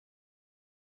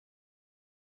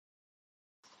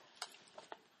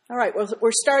All right, well,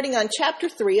 we're starting on chapter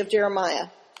 3 of Jeremiah.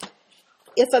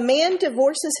 If a man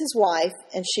divorces his wife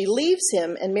and she leaves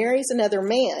him and marries another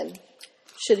man,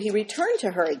 should he return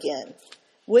to her again?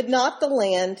 Would not the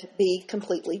land be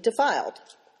completely defiled?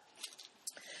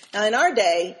 Now, in our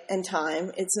day and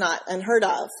time, it's not unheard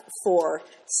of for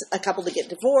a couple to get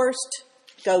divorced,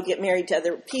 go get married to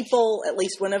other people, at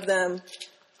least one of them,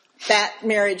 that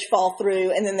marriage fall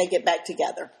through, and then they get back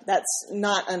together. That's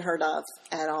not unheard of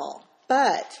at all.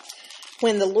 But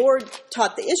when the Lord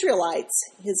taught the Israelites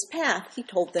his path, he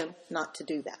told them not to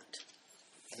do that.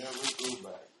 Never go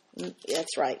back.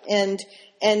 That's right. And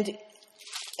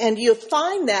you'll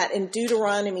find that in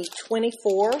Deuteronomy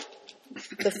 24,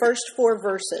 the first 4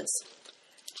 verses.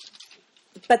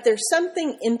 But there's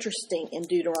something interesting in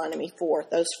Deuteronomy 4,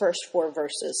 those first 4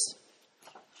 verses.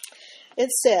 It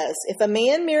says, if a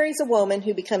man marries a woman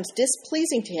who becomes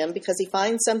displeasing to him because he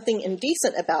finds something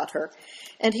indecent about her,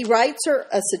 and he writes her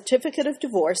a certificate of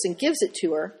divorce and gives it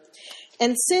to her,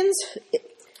 and sends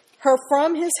her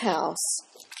from his house,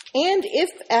 and if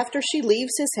after she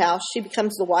leaves his house she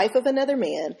becomes the wife of another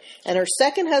man, and her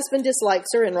second husband dislikes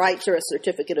her and writes her a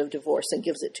certificate of divorce and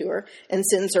gives it to her, and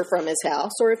sends her from his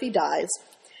house, or if he dies,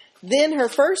 then her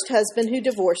first husband who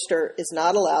divorced her is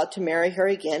not allowed to marry her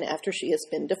again after she has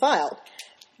been defiled.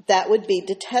 That would be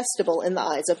detestable in the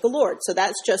eyes of the Lord. So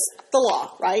that's just the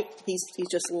law, right? He's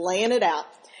just laying it out.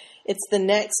 It's the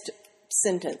next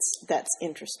sentence that's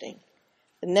interesting.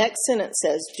 The next sentence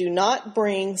says, do not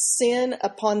bring sin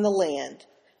upon the land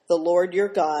the Lord your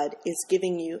God is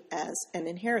giving you as an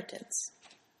inheritance.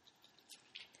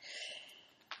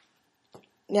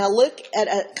 Now look at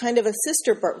a kind of a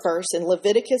sister verse in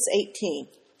Leviticus 18,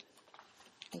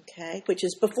 okay, which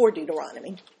is before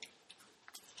Deuteronomy.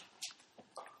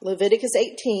 Leviticus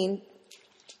 18,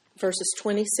 verses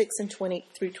 26 and 20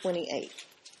 through 28.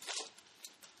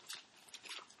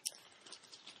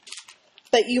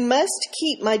 But you must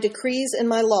keep my decrees and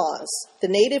my laws. The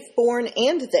native born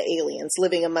and the aliens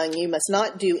living among you must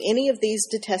not do any of these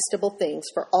detestable things,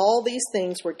 for all these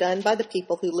things were done by the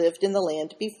people who lived in the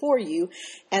land before you,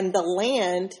 and the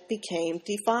land became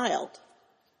defiled.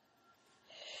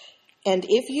 And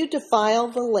if you defile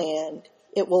the land,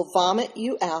 it will vomit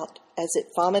you out as it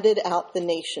vomited out the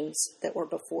nations that were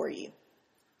before you.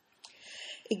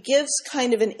 It gives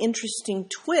kind of an interesting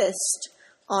twist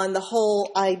on the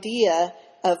whole idea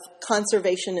of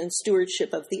conservation and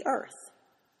stewardship of the earth.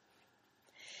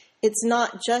 It's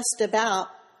not just about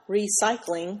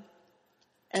recycling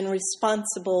and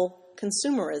responsible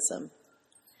consumerism.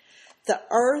 The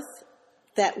earth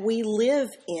that we live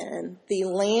in, the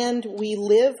land we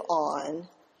live on,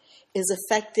 is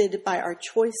affected by our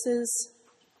choices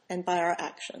and by our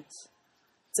actions.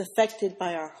 It's affected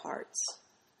by our hearts.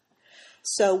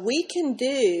 So we can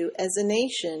do, as a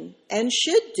nation, and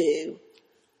should do,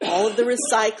 all of the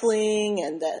recycling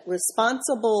and the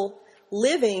responsible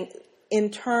living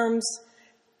in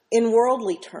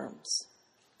worldly terms.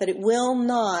 But it will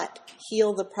not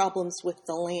heal the problems with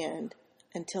the land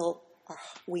until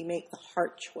we make the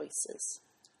heart choices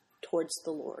towards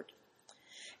the Lord.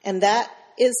 And that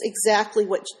is exactly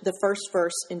what the first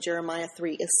verse in Jeremiah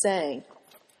 3 is saying.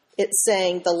 It's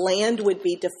saying the land would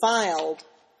be defiled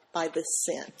by this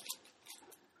sin.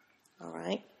 All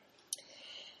right?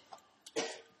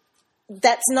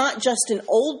 That's not just an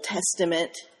Old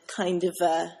Testament kind of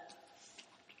a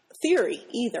theory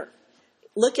either.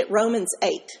 Look at Romans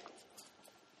 8,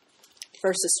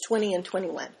 verses 20 and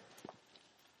 21.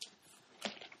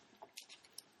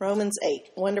 Romans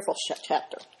 8, wonderful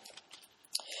chapter.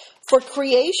 For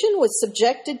creation was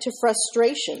subjected to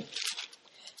frustration,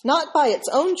 not by its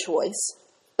own choice,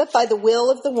 but by the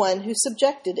will of the one who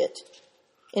subjected it,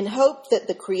 in hope that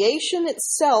the creation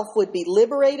itself would be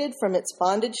liberated from its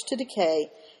bondage to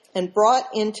decay and brought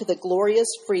into the glorious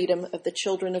freedom of the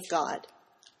children of God.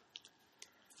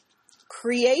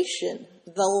 Creation,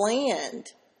 the land,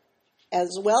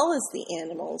 as well as the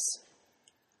animals,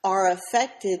 are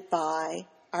affected by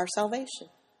our salvation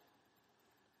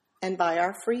and by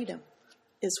our freedom,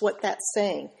 is what that's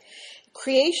saying.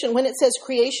 Creation, when it says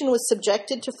creation was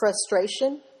subjected to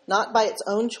frustration, not by its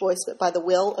own choice, but by the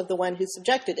will of the one who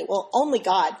subjected it. Well, only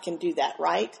God can do that,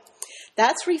 right?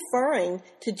 That's referring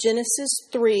to Genesis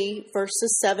 3,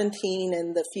 verses 17,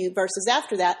 and the few verses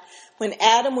after that, when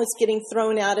Adam was getting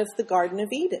thrown out of the Garden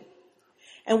of Eden.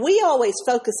 And we always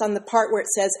focus on the part where it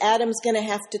says Adam's going to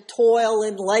have to toil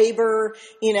and labor,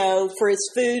 for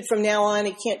his food from now on.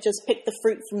 He can't just pick the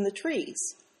fruit from the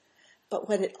trees. But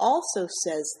what it also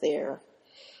says there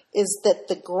is that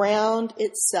the ground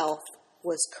itself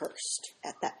was cursed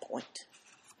at that point.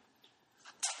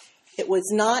 It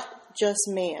was not just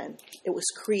man. It was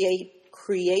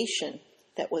creation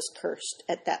that was cursed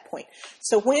at that point.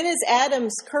 So when is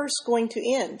Adam's curse going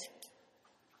to end?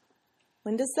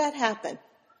 When does that happen?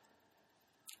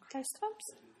 Christ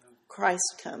comes.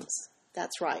 Christ comes.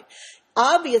 That's right.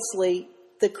 Obviously,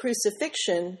 the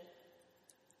crucifixion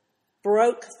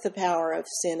broke the power of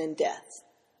sin and death.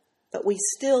 But we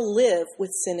still live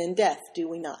with sin and death, do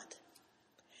we not?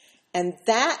 And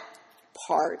that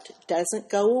part doesn't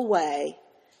go away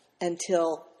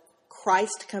until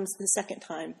Christ comes the second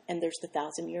time and there's the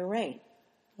 1,000-year reign,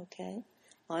 okay,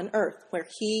 on earth, where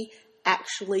he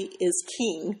actually is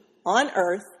king on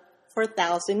earth for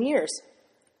 1,000 years.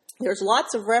 There's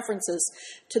lots of references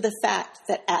to the fact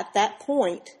that at that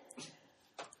point,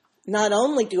 not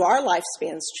only do our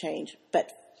lifespans change, but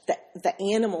the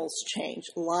animals change.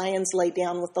 Lions lay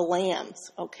down with the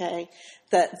lambs, okay?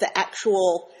 The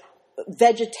actual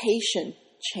vegetation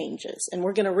changes. And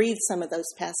we're going to read some of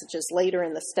those passages later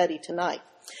in the study tonight.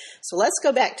 So let's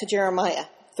go back to Jeremiah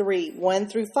 3, 1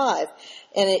 through 5.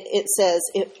 And it says,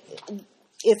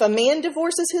 if a man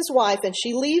divorces his wife and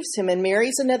she leaves him and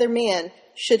marries another man,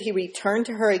 should he return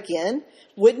to her again?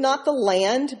 Would not the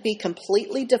land be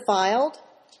completely defiled?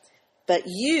 But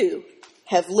you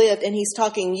have lived, and he's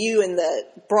talking you in the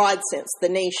broad sense, the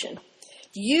nation.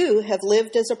 You have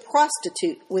lived as a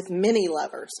prostitute with many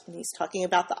lovers. And he's talking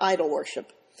about the idol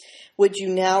worship. Would you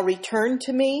now return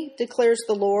to me, declares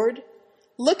the Lord?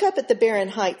 Look up at the barren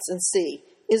heights and see.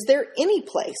 Is there any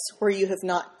place where you have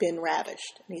not been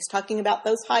ravished? And he's talking about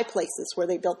those high places where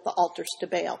they built the altars to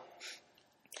Baal,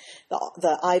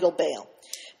 the idol Baal.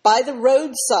 By the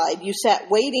roadside you sat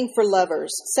waiting for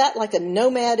lovers, sat like a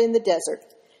nomad in the desert.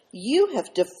 You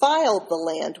have defiled the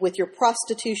land with your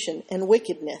prostitution and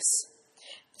wickedness.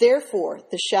 Therefore,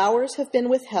 the showers have been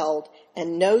withheld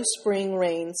and no spring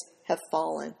rains have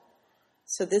fallen.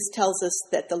 So this tells us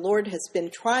that the Lord has been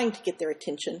trying to get their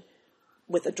attention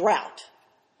with a drought,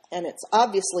 and it's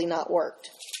obviously not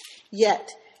worked. Yet,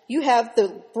 you have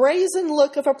the brazen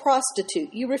look of a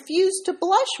prostitute. You refuse to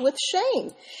blush with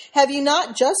shame. Have you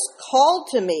not just called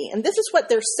to me? And this is what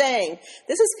they're saying.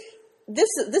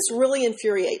 This really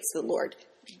infuriates the Lord.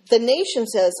 The nation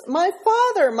says, my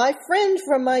father, my friend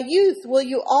from my youth, will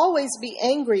you always be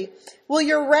angry? Will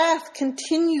your wrath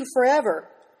continue forever?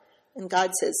 And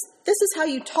God says, this is how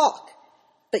you talk,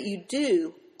 but you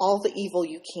do all the evil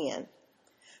you can.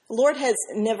 The Lord has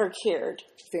never cared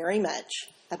very much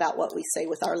about what we say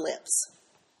with our lips.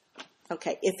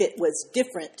 Okay, if it was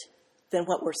different than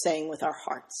what we're saying with our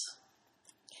hearts.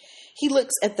 He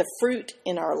looks at the fruit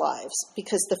in our lives,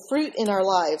 because the fruit in our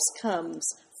lives comes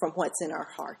from what's in our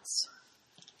hearts.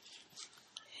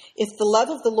 If the love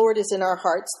of the Lord is in our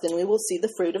hearts, then we will see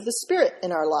the fruit of the Spirit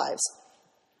in our lives.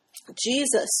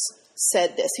 Jesus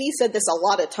said this. He said this a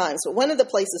lot of times, but one of the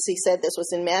places he said this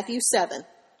was in Matthew 7,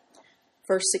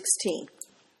 verse 16.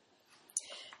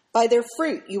 By their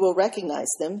fruit you will recognize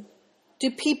them.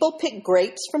 Do people pick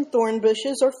grapes from thorn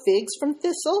bushes or figs from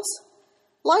thistles?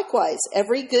 Likewise,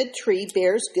 every good tree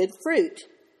bears good fruit,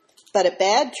 but a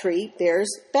bad tree bears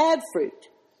bad fruit.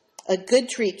 A good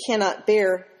tree cannot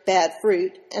bear bad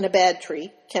fruit, and a bad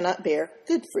tree cannot bear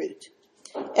good fruit.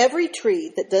 Every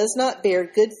tree that does not bear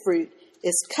good fruit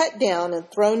is cut down and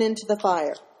thrown into the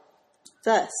fire.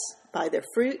 Thus, by their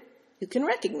fruit, you can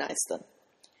recognize them.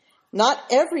 Not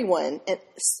everyone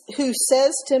who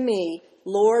says to me,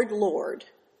 Lord, Lord,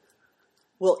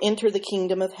 will enter the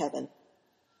kingdom of heaven,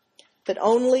 but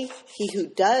only he who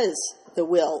does the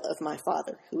will of my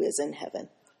Father who is in heaven.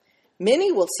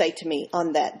 Many will say to me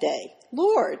on that day,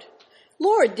 Lord,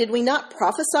 Lord, did we not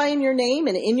prophesy in your name,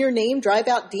 and in your name drive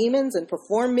out demons and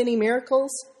perform many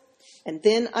miracles? And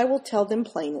then I will tell them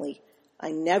plainly, I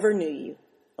never knew you.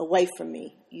 Away from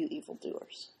me, you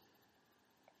evildoers.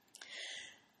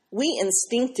 We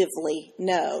instinctively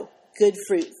know good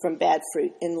fruit from bad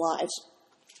fruit in lives.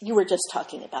 You were just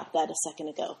talking about that a second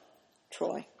ago,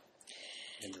 Troy.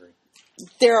 Henry.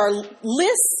 There are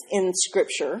lists in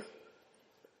Scripture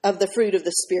of the fruit of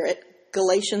the Spirit.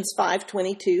 Galatians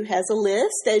 5:22 has a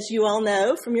list, as you all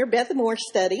know from your Beth Moore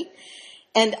study.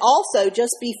 And also,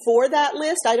 just before that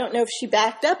list, I don't know if she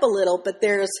backed up a little, but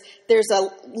there's a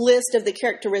list of the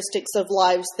characteristics of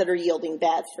lives that are yielding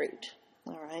bad fruit.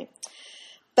 All right.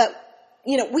 But,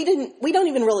 we don't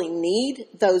even really need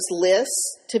those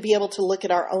lists to be able to look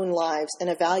at our own lives and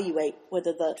evaluate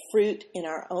whether the fruit in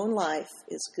our own life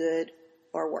is good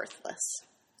or worthless.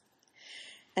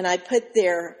 And I put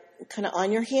there kind of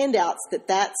on your handouts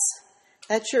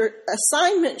that's your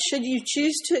assignment, should you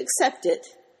choose to accept it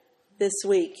this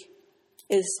week,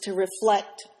 is to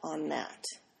reflect on that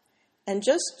and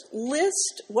just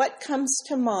list what comes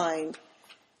to mind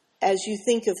as you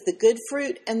think of the good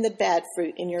fruit and the bad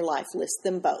fruit in your life, list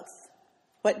them both.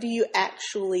 What do you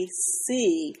actually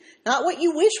see? Not what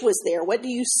you wish was there. What do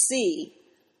you see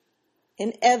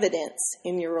in evidence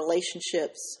in your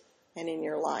relationships and in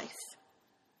your life?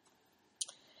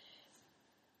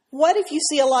 What if you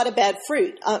see a lot of bad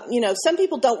fruit? Some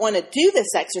people don't want to do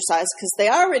this exercise because they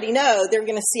already know they're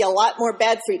going to see a lot more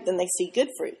bad fruit than they see good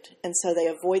fruit. And so they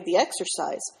avoid the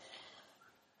exercise.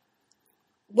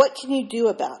 What can you do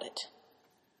about it?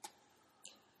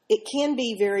 It can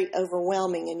be very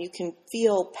overwhelming and you can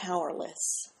feel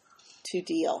powerless to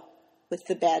deal with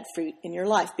the bad fruit in your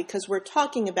life because we're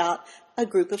talking about a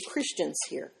group of Christians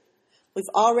here. We've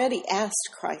already asked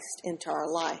Christ into our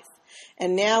life.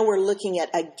 And now we're looking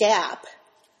at a gap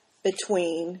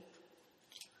between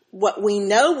what we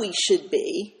know we should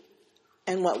be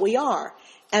and what we are.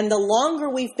 And the longer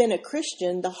we've been a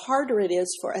Christian, the harder it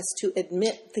is for us to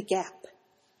admit the gap.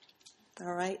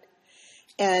 All right?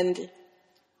 And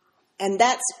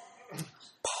that's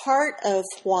part of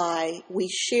why we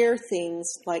share things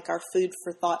like our food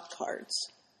for thought cards.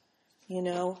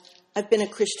 I've been a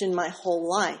Christian my whole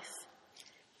life.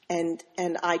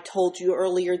 And I told you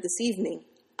earlier this evening,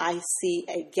 I see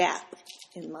a gap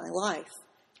in my life.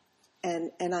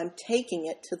 And I'm taking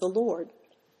it to the Lord.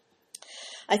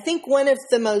 I think one of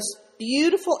the most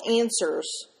beautiful answers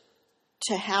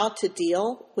to how to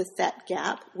deal with that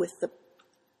gap,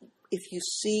 if you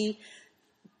see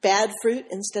bad fruit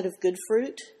instead of good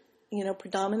fruit,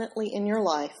 predominantly in your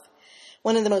life,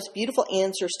 one of the most beautiful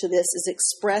answers to this is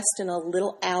expressed in a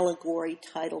little allegory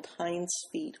titled Hind's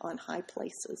Feet on High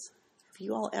Places. Have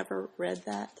you all ever read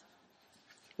that?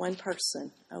 One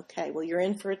person. Okay, well, you're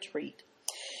in for a treat.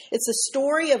 It's a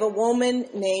story of a woman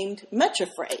named Much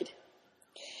Afraid.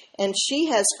 And she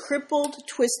has crippled,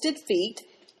 twisted feet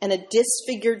and a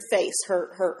disfigured face.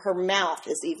 Her mouth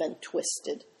is even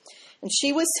twisted. And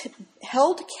she was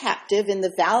held captive in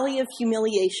the valley of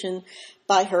humiliation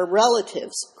by her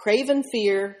relatives, craven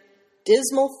fear,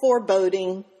 dismal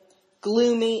foreboding,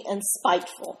 gloomy, and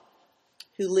spiteful,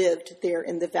 who lived there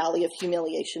in the valley of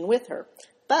humiliation with her.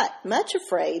 But Much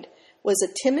Afraid was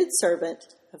a timid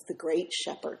servant of the great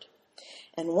shepherd.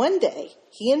 And one day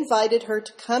he invited her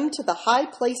to come to the high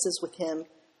places with him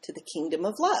to the kingdom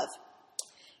of love.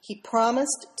 He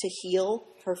promised to heal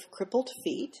her crippled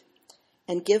feet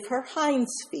and give her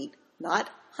hind's feet, not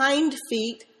hind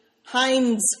feet,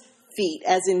 hind's feet,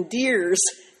 as in deer's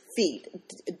feet,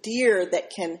 deer that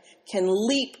can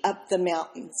leap up the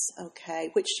mountains, okay,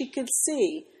 which she could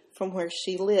see from where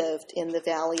she lived in the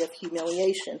valley of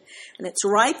humiliation. And it's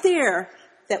right there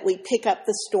that we pick up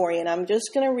the story, and I'm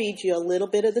just going to read you a little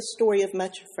bit of the story of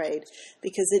Much Afraid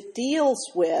because it deals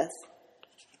with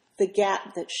the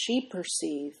gap that she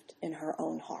perceived in her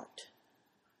own heart.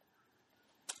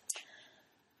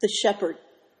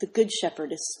 The good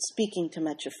shepherd, is speaking to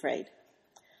Much Afraid.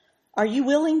 Are you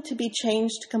willing to be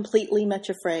changed completely, Much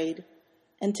Afraid,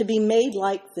 and to be made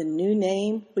like the new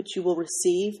name which you will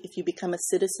receive if you become a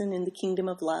citizen in the kingdom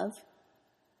of love?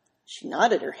 She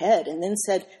nodded her head and then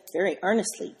said very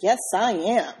earnestly, Yes, I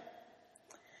am.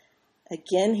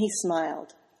 Again he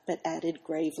smiled, but added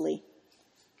gravely,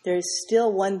 There is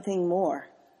still one thing more,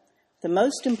 the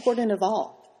most important of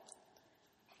all.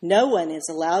 No one is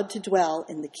allowed to dwell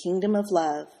in the kingdom of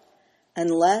love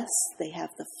unless they have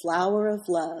the flower of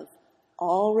love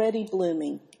already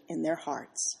blooming in their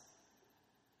hearts.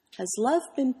 Has love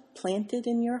been planted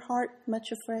in your heart, Much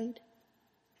Afraid?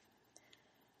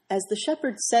 As the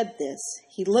shepherd said this,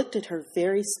 he looked at her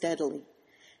very steadily,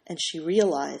 and she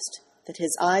realized that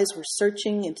his eyes were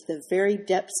searching into the very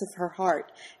depths of her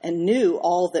heart and knew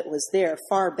all that was there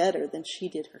far better than she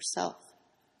did herself.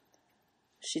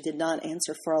 She did not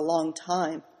answer for a long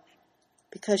time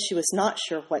because she was not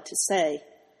sure what to say,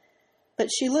 but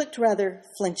she looked rather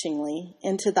flinchingly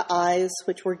into the eyes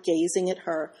which were gazing at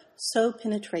her so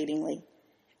penetratingly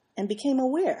and became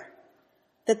aware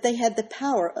that they had the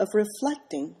power of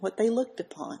reflecting what they looked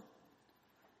upon.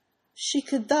 She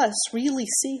could thus really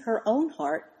see her own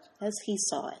heart as he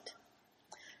saw it.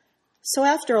 So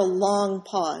after a long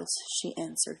pause, she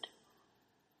answered,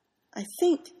 I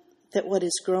think that what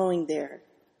is growing there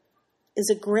is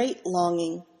a great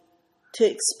longing to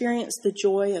experience the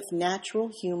joy of natural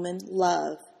human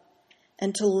love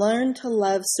and to learn to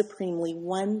love supremely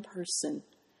one person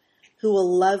who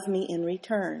will love me in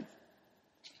return.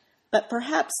 But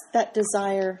perhaps that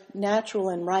desire, natural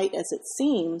and right as it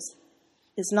seems,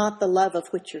 is not the love of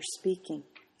which you're speaking.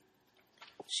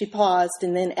 She paused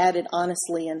and then added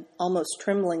honestly and almost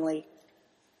tremblingly,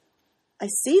 I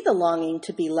see the longing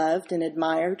to be loved and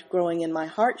admired growing in my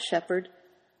heart, shepherd,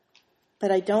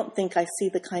 but I don't think I see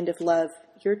the kind of love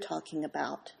you're talking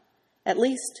about. At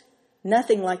least,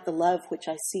 nothing like the love which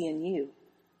I see in you.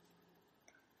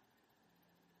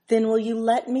 Then will you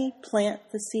let me plant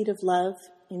the seed of love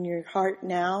in your heart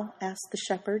now? Asked the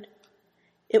shepherd.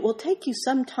 It will take you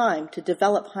some time to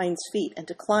develop hinds feet and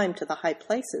to climb to the high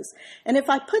places. And if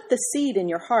I put the seed in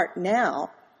your heart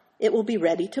now, it will be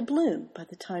ready to bloom by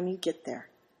the time you get there.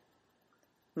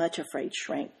 Much Afraid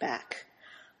shrank back.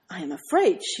 I am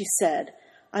afraid, she said.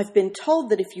 I've been told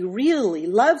that if you really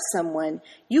love someone,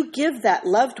 you give that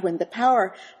loved one the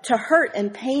power to hurt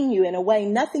and pain you in a way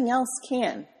nothing else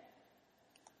can.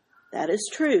 That is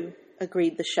true,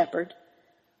 agreed the shepherd.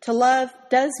 To love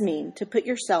does mean to put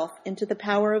yourself into the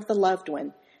power of the loved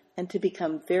one and to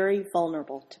become very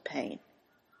vulnerable to pain.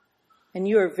 And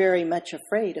you are very much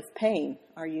afraid of pain,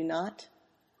 are you not?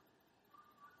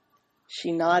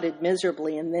 She nodded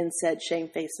miserably and then said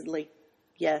shamefacedly,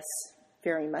 yes,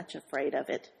 very much afraid of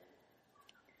it.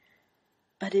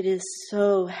 But it is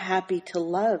so happy to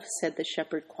love, said the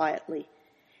shepherd quietly.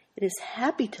 It is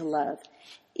happy to love,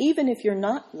 even if you're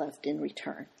not loved in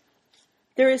return.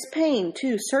 There is pain,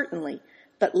 too, certainly,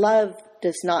 but love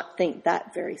does not think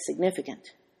that very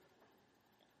significant.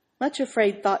 Much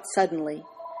Afraid thought suddenly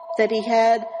that he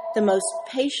had the most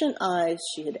patient eyes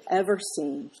she had ever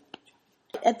seen.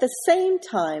 At the same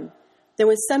time, there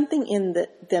was something in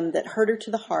them that hurt her to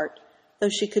the heart, though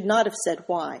she could not have said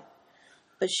why.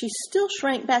 But she still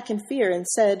shrank back in fear and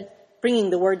said, bringing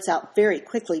the words out very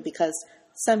quickly because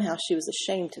somehow she was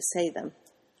ashamed to say them,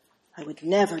 I would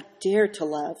never dare to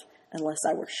love unless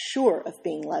I were sure of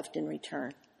being loved in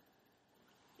return.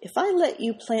 If I let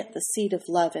you plant the seed of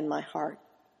love in my heart,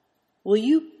 will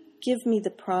you give me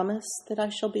the promise that I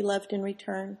shall be loved in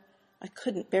return? I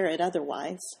couldn't bear it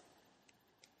otherwise.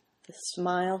 The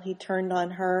smile he turned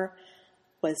on her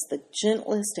was the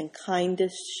gentlest and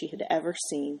kindest she had ever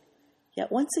seen.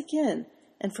 Yet once again,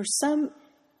 and for some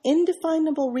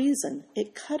indefinable reason,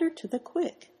 it cut her to the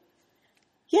quick.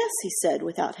 Yes, he said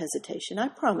without hesitation, I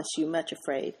promise you, Much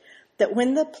Afraid, that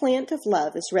when the plant of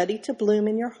love is ready to bloom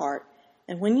in your heart,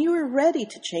 and when you are ready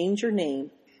to change your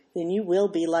name, then you will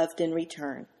be loved in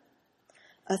return.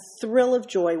 A thrill of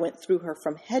joy went through her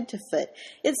from head to foot.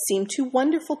 It seemed too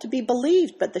wonderful to be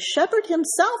believed, but the shepherd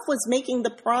himself was making the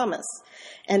promise,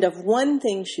 and of one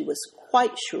thing she was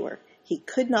quite sure, he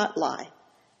could not lie.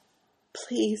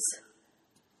 Please,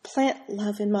 plant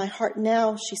love in my heart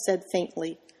now, she said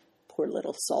faintly. Poor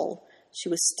little soul. She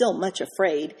was still much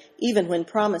afraid, even when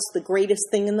promised the greatest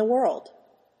thing in the world.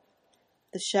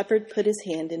 The shepherd put his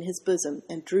hand in his bosom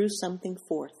and drew something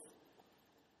forth,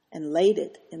 and laid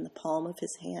it in the palm of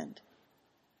his hand.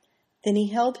 Then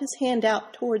he held his hand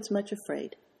out towards Much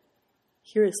Afraid.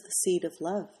 Here is the seed of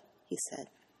love, he said.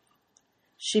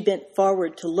 She bent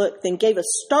forward to look, then gave a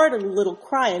startled little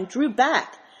cry and drew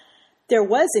back. There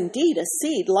was indeed a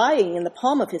seed lying in the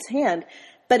palm of his hand,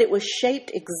 but it was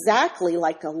shaped exactly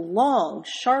like a long,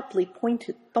 sharply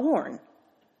pointed thorn.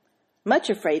 Much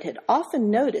Afraid had often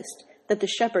noticed that the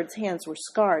shepherd's hands were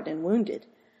scarred and wounded,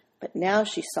 but now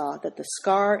she saw that the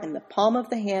scar in the palm of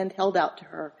the hand held out to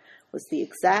her was the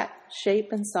exact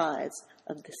shape and size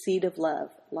of the seed of love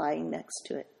lying next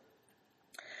to it.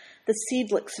 The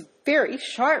seed looks very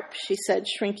sharp, she said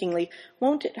shrinkingly.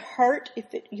 Won't it hurt if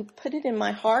you put it in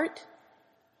my heart?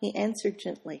 He answered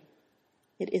gently.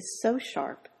 It is so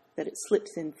sharp that it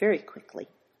slips in very quickly.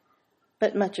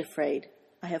 But Much Afraid,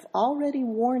 I have already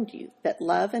warned you that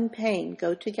love and pain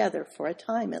go together for a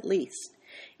time at least.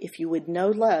 If you would know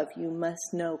love, you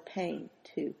must know pain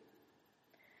too.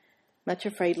 Much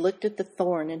Afraid looked at the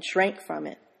thorn and shrank from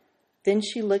it. Then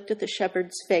she looked at the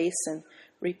shepherd's face and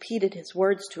repeated his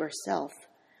words to herself.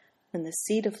 When the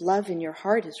seed of love in your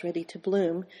heart is ready to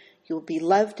bloom, you will be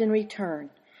loved in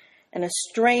return. And a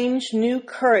strange new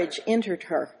courage entered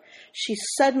her. She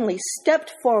suddenly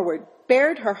stepped forward,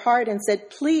 bared her heart, and said,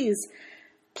 Please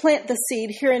plant the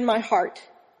seed here in my heart.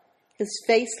 His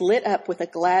face lit up with a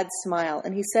glad smile,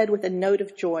 and he said with a note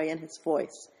of joy in his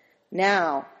voice,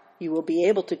 Now you will be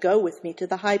able to go with me to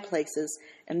the high places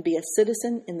and be a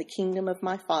citizen in the kingdom of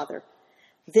my Father.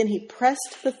 Then he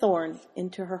pressed the thorn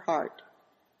into her heart.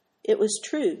 It was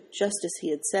true, just as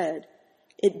he had said.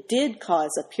 It did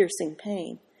cause a piercing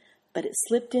pain, but it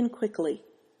slipped in quickly,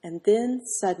 and then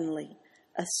suddenly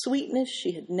a sweetness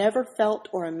she had never felt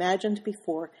or imagined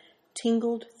before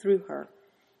tingled through her.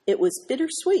 It was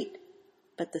bittersweet,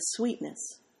 but the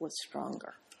sweetness was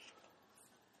stronger.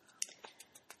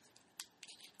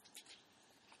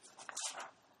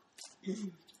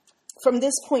 From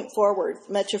this point forward,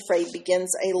 Much Afraid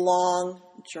begins a long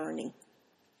journey.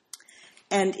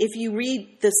 And if you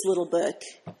read this little book,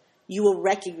 you will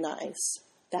recognize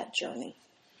that journey.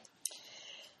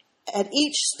 At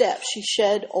each step, she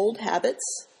shed old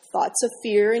habits, thoughts of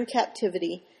fear and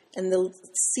captivity, and the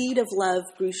seed of love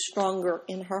grew stronger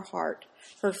in her heart.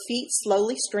 Her feet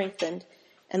slowly strengthened,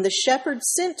 and the shepherd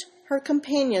sent her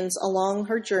companions along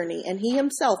her journey, and he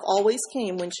himself always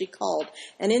came when she called.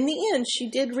 And in the end, she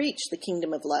did reach the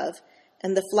kingdom of love,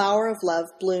 and the flower of love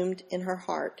bloomed in her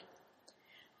heart.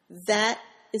 That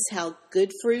is how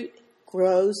good fruit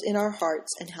grows in our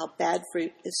hearts and how bad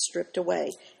fruit is stripped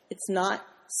away. It's not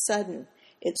sudden.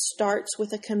 It starts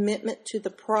with a commitment to the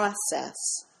process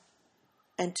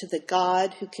and to the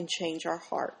God who can change our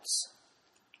hearts.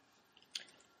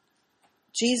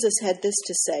 Jesus had this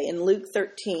to say in Luke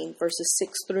 13, verses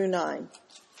 6 through 9.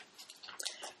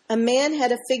 A man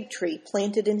had a fig tree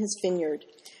planted in his vineyard,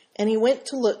 and he went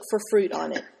to look for fruit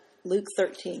on it. Luke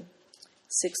 13,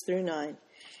 6 through 9.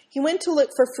 He went to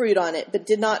look for fruit on it, but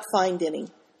did not find any.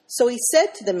 So he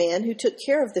said to the man who took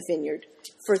care of the vineyard,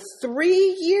 "For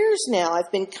 3 years now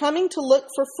I've been coming to look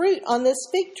for fruit on this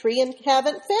fig tree and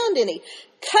haven't found any.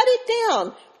 Cut it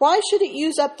down. Why should it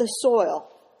use up the soil?"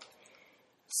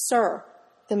 "Sir,"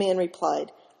 the man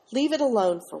replied, "leave it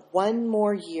alone for 1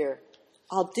 more year.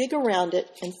 I'll dig around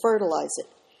it and fertilize it.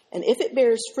 And if it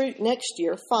bears fruit next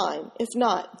year, fine. If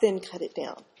not, then cut it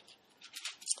down."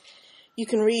 You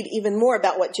can read even more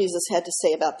about what Jesus had to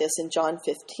say about this in John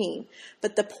 15.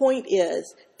 But the point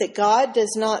is that God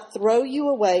does not throw you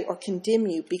away or condemn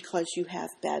you because you have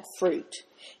bad fruit.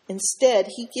 Instead,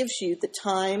 he gives you the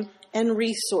time and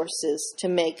resources to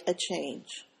make a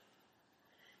change.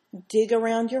 Dig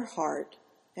around your heart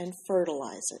and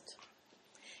fertilize it.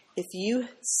 If you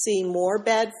see more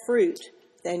bad fruit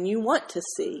than you want to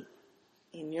see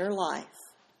in your life,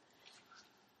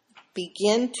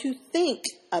 begin to think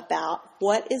about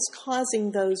what is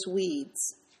causing those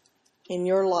weeds in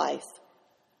your life.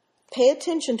 Pay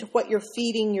attention to what you're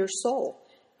feeding your soul.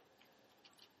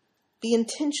 Be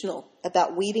intentional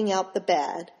about weeding out the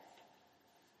bad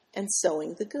and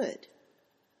sowing the good.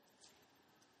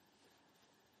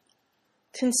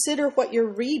 Consider what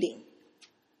you're reading,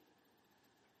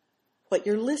 what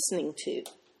you're listening to,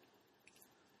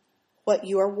 what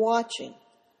you are watching.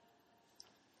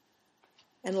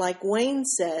 And like Wayne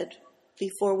said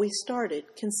before we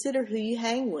started, consider who you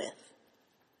hang with.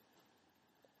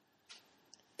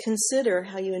 Consider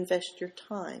how you invest your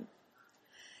time.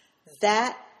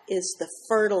 That is the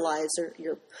fertilizer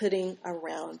you're putting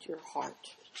around your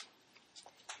heart.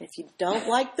 If you don't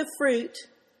like the fruit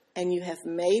and you have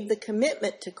made the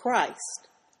commitment to Christ,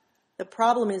 the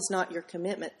problem is not your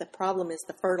commitment. The problem is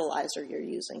the fertilizer you're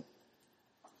using.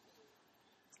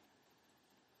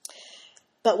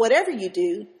 But whatever you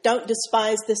do, don't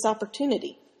despise this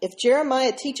opportunity. If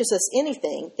Jeremiah teaches us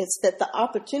anything, it's that the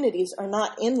opportunities are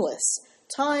not endless.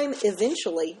 Time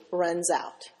eventually runs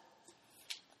out.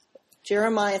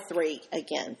 Jeremiah 3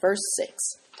 again, verse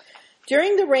 6.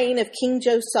 During the reign of King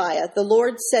Josiah, the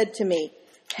Lord said to me,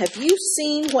 "Have you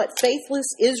seen what faithless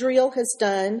Israel has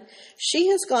done? She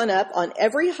has gone up on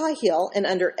every high hill and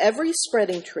under every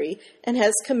spreading tree and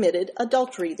has committed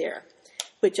adultery there."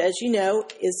 Which, as you know,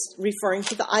 is referring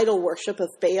to the idol worship of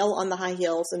Baal on the high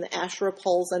hills and the Asherah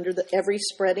poles under every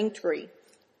spreading tree.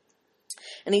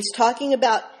 And he's talking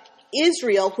about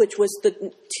Israel, which was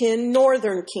the 10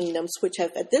 northern kingdoms, which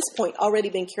have at this point already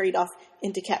been carried off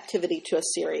into captivity to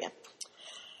Assyria.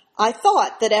 "I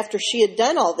thought that after she had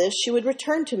done all this, she would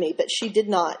return to me, but she did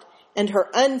not. And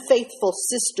her unfaithful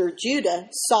sister Judah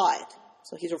saw it."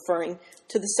 So he's referring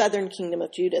to the southern kingdom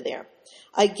of Judah there.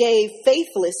 "I gave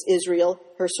faithless Israel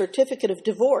her certificate of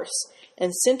divorce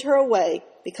and sent her away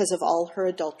because of all her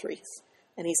adulteries."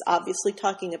 And he's obviously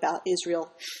talking about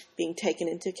Israel being taken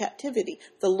into captivity.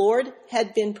 The Lord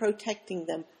had been protecting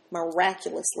them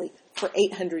miraculously for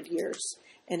 800 years,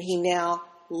 and he now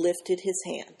lifted his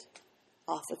hand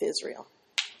off of Israel,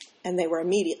 and they were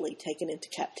immediately taken into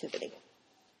captivity.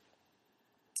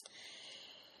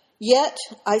 "Yet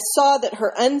I saw that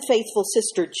her unfaithful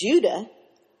sister Judah,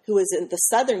 who was in the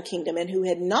southern kingdom and who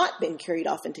had not been carried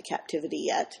off into captivity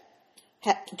yet,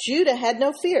 Judah had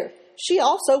no fear. She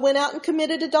also went out and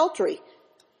committed adultery.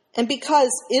 And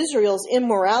because Israel's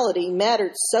immorality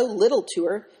mattered so little to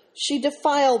her, she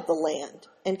defiled the land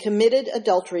and committed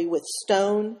adultery with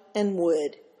stone and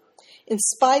wood. In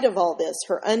spite of all this,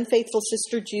 her unfaithful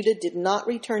sister Judah did not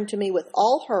return to me with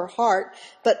all her heart,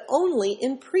 but only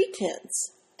in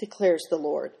pretense, declares the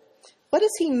Lord." What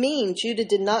does he mean, Judah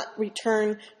did not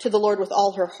return to the Lord with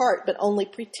all her heart, but only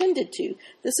pretended to?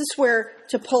 This is where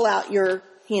to pull out your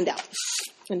handout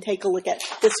and take a look at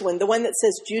this one, the one that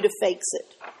says Judah fakes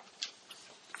it.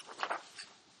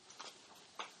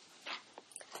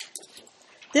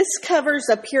 This covers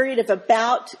a period of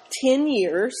about 10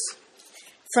 years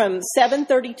from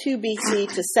 732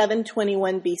 BC to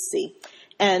 721 BC.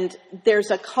 And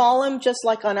there's a column, just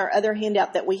like on our other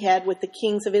handout that we had with the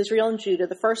kings of Israel and Judah.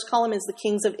 The first column is the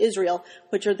kings of Israel,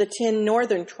 which are the 10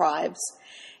 northern tribes.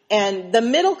 And the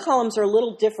middle columns are a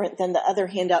little different than the other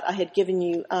handout I had given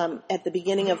you at the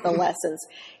beginning of the lessons.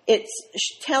 It's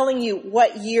telling you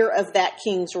what year of that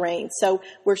king's reign. So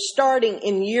we're starting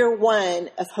in year 1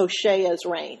 of Hoshea's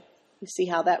reign. You see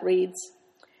how that reads?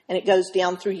 And it goes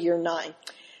down through year 9.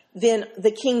 Then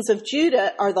the kings of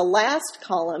Judah are the last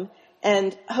column,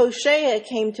 and Hoshea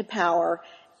came to power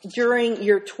during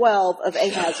year 12 of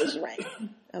Ahaz's reign.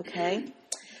 Okay?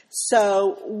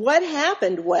 So what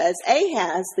happened was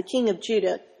Ahaz, the king of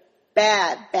Judah,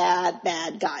 bad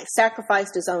guy,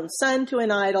 sacrificed his own son to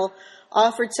an idol,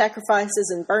 offered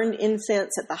sacrifices and burned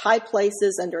incense at the high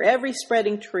places under every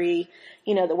spreading tree,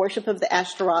 the worship of the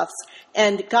Ashtaroths.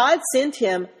 And God sent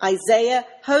him Isaiah,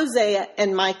 Hosea,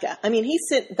 and Micah. I mean, he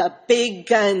sent the big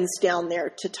guns down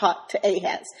there to talk to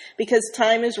Ahaz because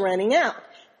time is running out.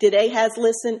 Did Ahaz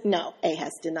listen? No,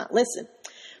 Ahaz did not listen.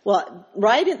 Well,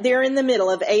 right there in the middle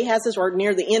of Ahaz's, or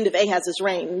near the end of Ahaz's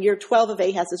reign, year 12 of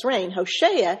Ahaz's reign,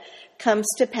 Hoshea comes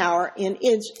to power in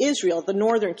Israel, the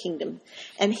northern kingdom.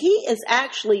 And he is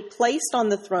actually placed on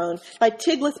the throne by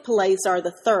Tiglath-Pileser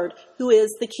III, who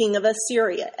is the king of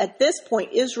Assyria. At this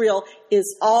point, Israel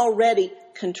is already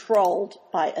controlled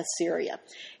by Assyria.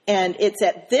 And it's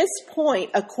at this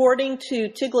point, according to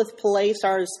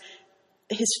Tiglath-Pileser's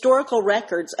historical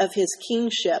records of his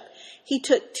kingship, he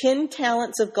took 10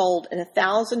 talents of gold and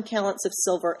 1,000 talents of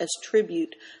silver as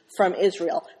tribute from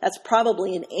Israel. That's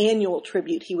probably an annual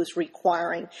tribute he was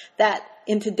requiring. That,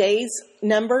 in today's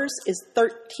numbers, is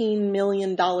 $13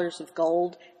 million of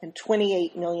gold and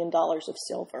 $28 million of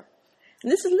silver.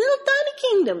 And this is a little tiny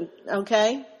kingdom,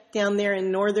 okay, down there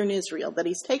in northern Israel that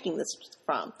he's taking this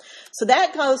from. So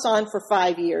that goes on for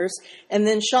 5 years, and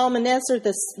then Shalmaneser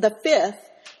the fifth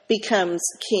becomes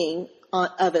king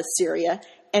of Assyria,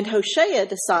 and Hoshea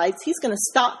decides he's going to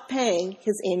stop paying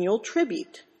his annual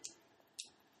tribute.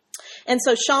 And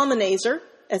so Shalmaneser,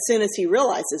 as soon as he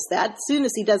realizes that, as soon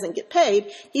as he doesn't get paid,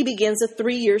 he begins a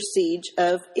 3-year siege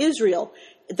of Israel.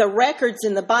 The records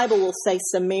in the Bible will say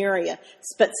Samaria,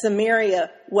 but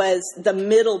Samaria was the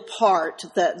middle part,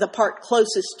 the part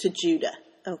closest to Judah,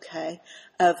 okay,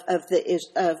 of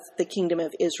the kingdom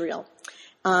of Israel.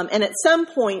 And at some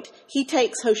point, he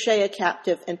takes Hoshea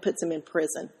captive and puts him in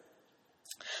prison.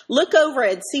 Look over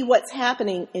and see what's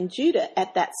happening in Judah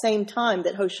at that same time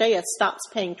that Hoshea stops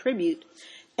paying tribute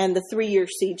and the 3-year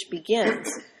siege begins.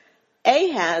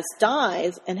 Ahaz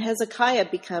dies and Hezekiah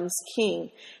becomes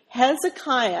king.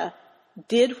 Hezekiah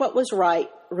did what was right,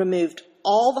 removed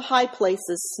all the high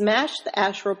places, smashed the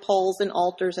Asherah poles and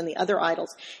altars and the other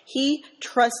idols. He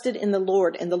trusted in the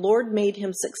Lord, and the Lord made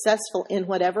him successful in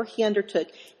whatever he undertook,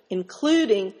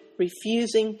 including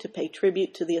refusing to pay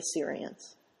tribute to the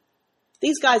Assyrians.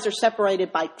 These guys are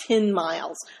separated by 10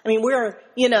 miles. I mean,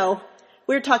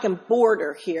 we're talking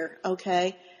border here,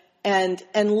 okay? And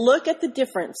look at the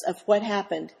difference of what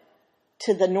happened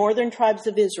to the northern tribes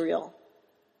of Israel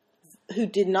who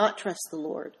did not trust the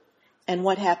Lord, and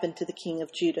what happened to the king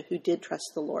of Judah who did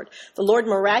trust the Lord. The Lord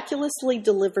miraculously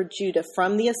delivered Judah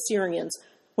from the Assyrians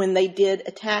when they did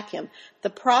attack him.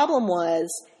 The problem was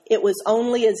it was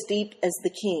only as deep as the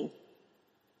king.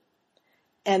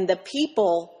 And the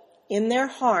people in their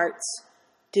hearts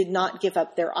did not give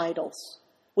up their idols.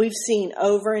 We've seen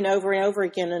over and over and over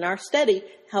again in our study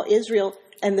how Israel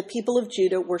and the people of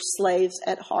Judah were slaves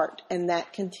at heart, and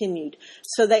that continued.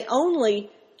 So they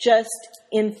only just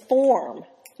inform,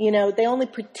 they only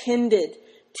pretended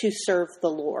to serve the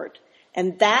Lord.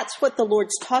 And that's what the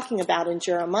Lord's talking about in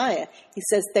Jeremiah. He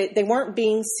says they weren't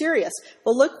being serious.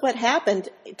 Well, look what happened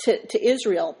to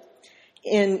Israel.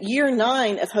 In year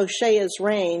 9 of Hoshea's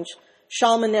reign,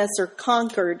 Shalmaneser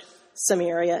conquered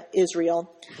Samaria,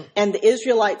 Israel, and the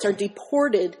Israelites are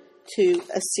deported to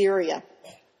Assyria.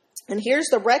 And here's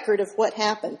the record of what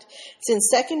happened. It's in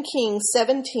 2 Kings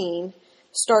 17,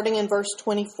 starting in verse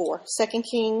 24. 2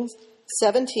 Kings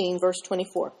 17, verse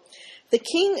 24. The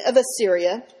king of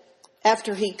Assyria,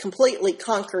 after he completely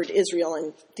conquered Israel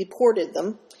and deported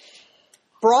them,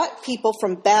 brought people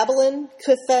from Babylon,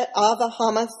 Cutha, Ava,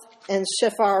 Hamath, and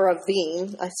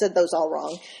Sepharvaim, I said those all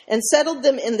wrong, and settled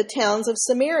them in the towns of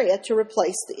Samaria to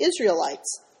replace the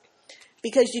Israelites.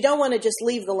 Because you don't want to just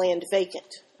leave the land vacant.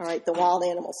 All right, the wild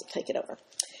animals will take it over.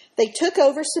 They took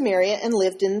over Samaria and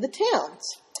lived in the towns.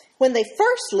 When they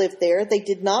first lived there, they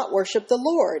did not worship the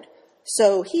Lord.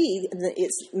 So he,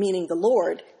 meaning the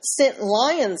Lord, sent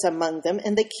lions among them,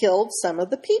 and they killed some of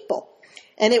the people.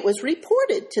 and it was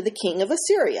reported to the king of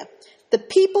Assyria, "The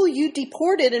people you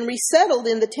deported and resettled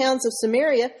in the towns of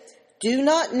Samaria do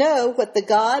not know what the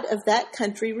God of that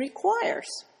country requires.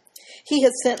 He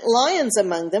has sent lions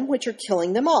among them, which are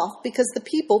killing them off, because the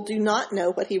people do not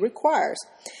know what he requires."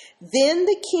 Then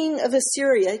the king of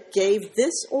Assyria gave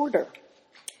this order: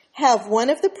 "Have one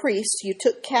of the priests you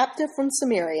took captive from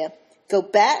Samaria go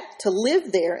back to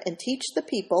live there and teach the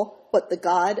people what the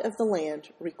God of the land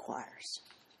requires."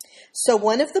 So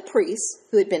one of the priests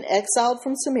who had been exiled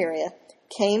from Samaria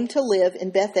came to live in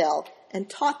Bethel and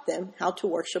taught them how to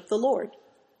worship the Lord.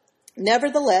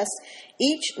 Nevertheless,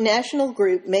 each national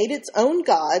group made its own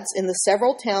gods in the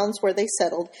several towns where they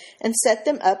settled and set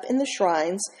them up in the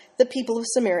shrines the people of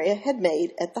Samaria had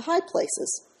made at the high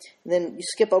places. Then you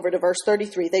skip over to verse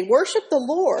 33. They worshiped the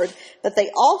Lord, but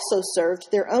they also served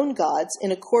their own gods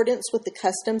in accordance with the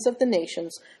customs of the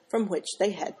nations from which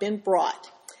they had been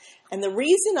brought. And the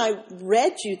reason I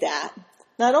read you that,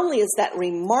 not only is that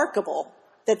remarkable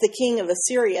that the king of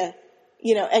Assyria,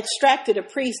 extracted a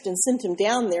priest and sent him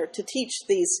down there to teach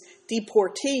these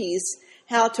deportees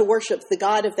how to worship the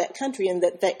God of that country, and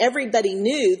that everybody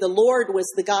knew the Lord was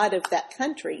the God of that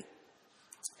country.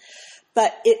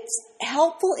 But it's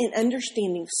helpful in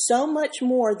understanding so much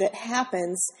more that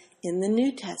happens in the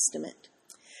New Testament.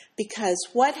 Because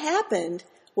what happened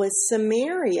was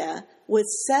Samaria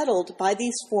was settled by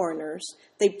these foreigners.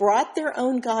 They brought their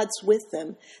own gods with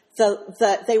them.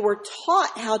 They were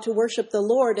taught how to worship the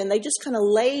Lord, and they just kind of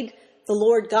laid the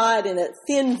Lord God in a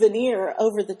thin veneer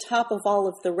over the top of all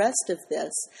of the rest of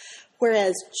this.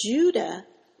 Whereas Judah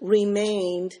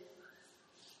remained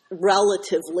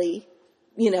relatively,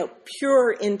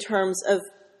 pure in terms of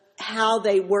how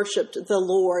they worshiped the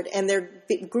Lord. And there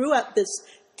grew up this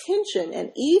tension.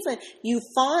 And even you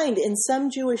find in some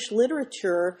Jewish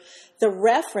literature the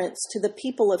reference to the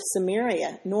people of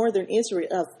Samaria, northern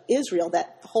Israel,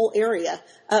 that whole area,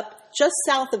 up just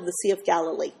south of the Sea of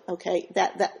Galilee, okay,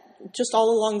 that just all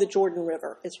along the Jordan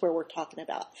River is where we're talking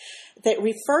about. That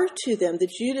refer to them,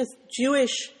 the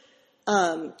Jewish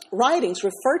writings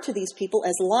refer to these people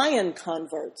as lion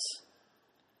converts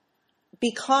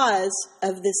because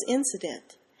of this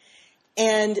incident.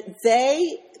 And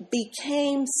they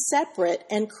became separate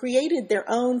and created their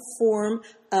own form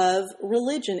of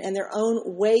religion and their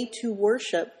own way to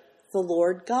worship the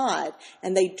Lord God.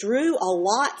 And they drew a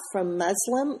lot from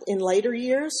Muslim in later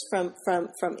years, from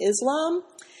Islam,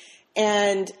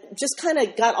 and just kind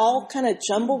of got all kind of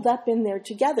jumbled up in there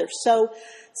together. So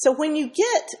when you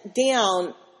get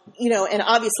down, and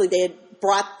obviously they had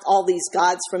brought all these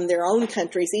gods from their own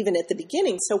countries even at the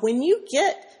beginning. So when you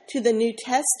get to the New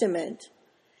Testament,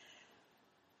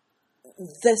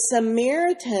 the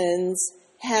Samaritans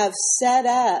have set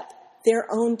up their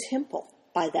own temple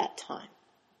by that time.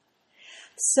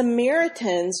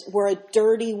 Samaritans were a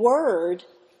dirty word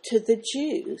to the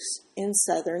Jews in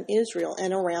southern Israel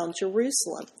and around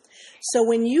Jerusalem. So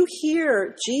when you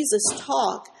hear Jesus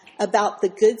talk about the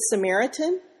Good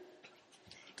Samaritan,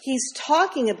 he's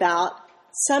talking about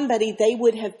somebody they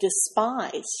would have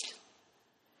despised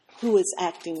who is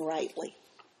acting rightly.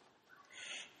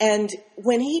 And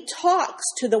when he talks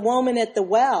to the woman at the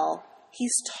well,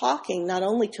 he's talking not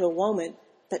only to a woman,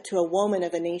 but to a woman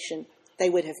of a nation they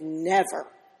would have never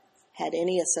had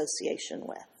any association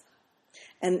with.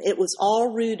 And it was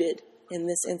all rooted in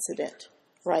this incident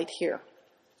right here.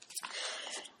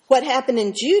 What happened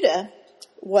in Judah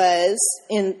was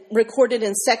recorded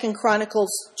in 2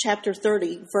 Chronicles chapter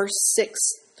 30, verse 6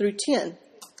 through 10.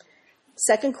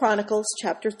 2 Chronicles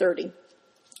chapter 30,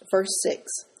 verse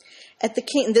 6.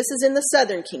 This is in the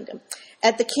southern kingdom.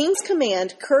 At the king's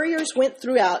command, couriers went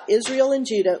throughout Israel and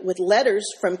Judah with letters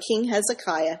from King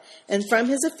Hezekiah and from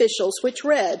his officials, which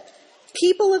read,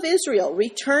 "People of Israel,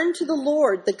 return to the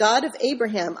Lord, the God of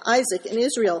Abraham, Isaac, and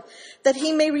Israel, that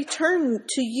he may return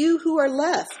to you who are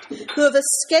left, who have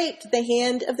escaped the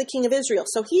hand of the king of Israel."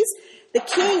 So the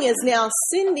king is now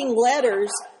sending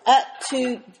letters up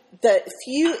to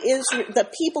the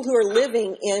people who are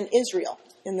living in Israel,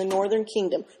 in the northern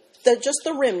kingdom, just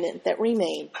the remnant that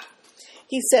remain.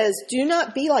 He says, "Do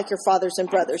not be like your fathers and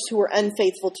brothers who were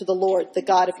unfaithful to the Lord, the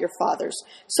God of your fathers,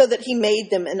 so that he made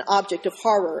them an object of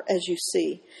horror, as you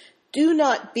see. Do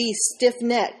not be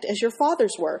stiff-necked as your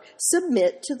fathers were.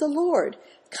 Submit to the Lord.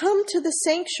 Come to the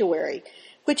sanctuary,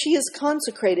 which he has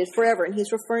consecrated forever." And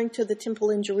he's referring to the temple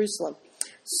in Jerusalem.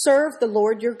 "Serve the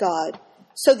Lord your God,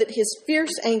 so that his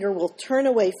fierce anger will turn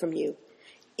away from you.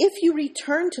 If you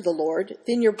return to the Lord,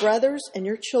 then your brothers and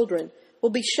your children will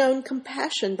be shown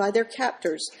compassion by their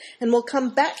captors and will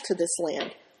come back to this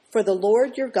land. For the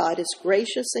Lord your God is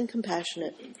gracious and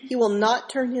compassionate. He will not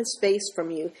turn his face from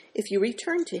you if you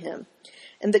return to him.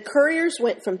 And the couriers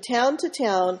went from town to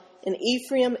town in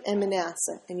Ephraim and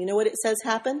Manasseh. And you know what it says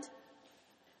happened?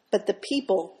 But the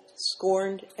people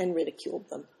scorned and ridiculed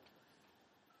them.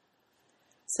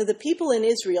 So the people in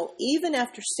Israel, even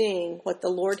after seeing what the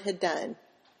Lord had done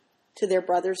to their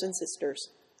brothers and sisters,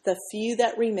 the few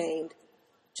that remained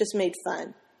just made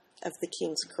fun of the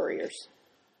king's couriers.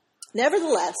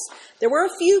 Nevertheless, there were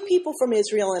a few people from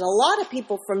Israel and a lot of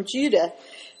people from Judah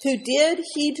who did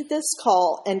heed this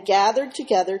call and gathered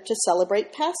together to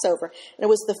celebrate Passover. And it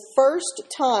was the first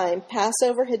time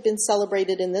Passover had been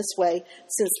celebrated in this way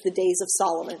since the days of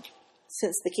Solomon,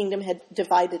 since the kingdom had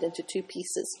divided into two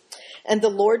pieces. And the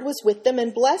Lord was with them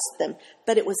and blessed them,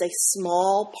 but it was a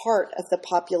small part of the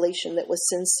population that was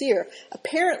sincere.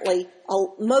 Apparently,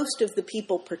 most of the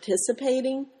people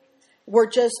participating were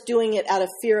just doing it out of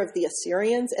fear of the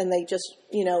Assyrians, and they just,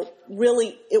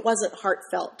 really, it wasn't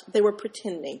heartfelt. They were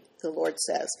pretending, the Lord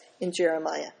says in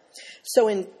Jeremiah. So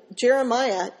in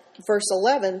Jeremiah,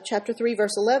 chapter 3,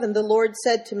 verse 11, the Lord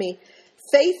said to me,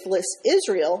 faithless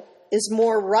Israel is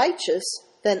more righteous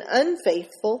than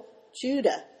unfaithful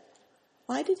Judah.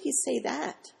 Why did he say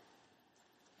that?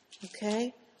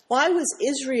 Okay. Why was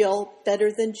Israel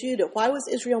better than Judah? Why was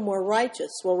Israel more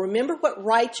righteous? Well, remember what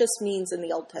righteous means in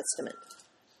the Old Testament.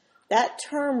 That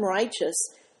term righteous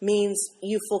means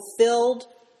you fulfilled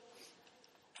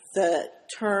the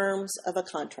terms of a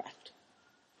contract.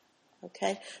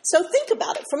 Okay? So think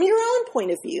about it from your own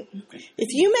point of view. If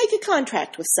you make a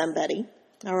contract with somebody,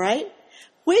 all right,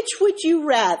 which would you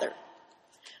rather?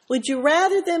 Would you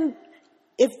rather them,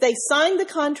 if they sign the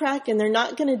contract and they're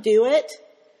not going to do it,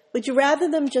 would you rather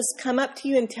them just come up to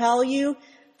you and tell you,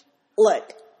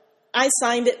 look, I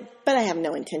signed it, but I have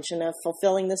no intention of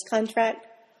fulfilling this contract?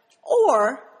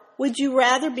 Or would you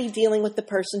rather be dealing with the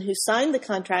person who signed the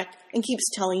contract and keeps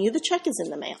telling you the check is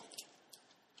in the mail?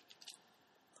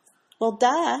 Well,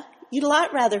 duh, you'd a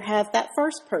lot rather have that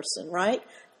first person, right?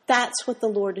 That's what the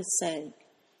Lord is saying.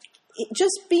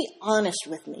 Just be honest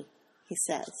with me, he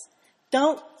says.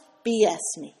 Don't BS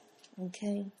me,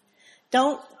 okay?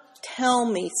 Don't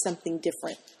tell me something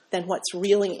different than what's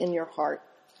really in your heart.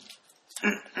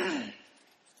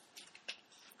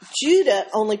 Judah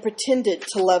only pretended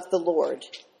to love the Lord.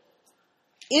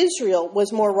 Israel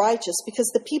was more righteous because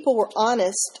the people were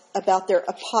honest about their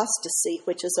apostasy,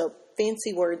 which is a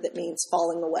fancy word that means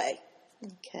falling away.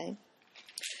 Okay.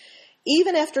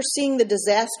 Even after seeing the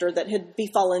disaster that had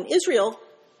befallen Israel,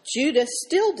 Judah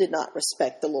still did not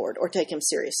respect the Lord or take him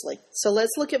seriously. So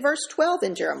let's look at verse 12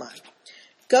 in Jeremiah.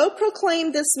 Go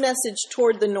proclaim this message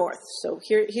toward the north. So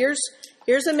here's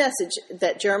a message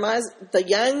that Jeremiah, the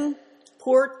young,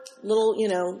 poor little,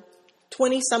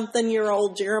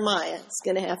 20-something-year-old Jeremiah is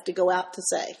going to have to go out to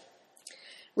say.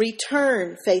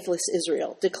 Return, faithless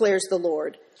Israel, declares the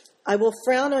Lord. I will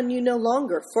frown on you no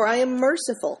longer, for I am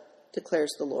merciful,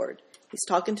 declares the Lord. He's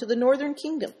talking to the northern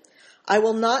kingdom. I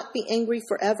will not be angry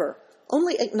forever.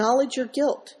 Only acknowledge your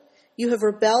guilt. You have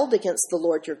rebelled against the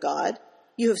Lord your God.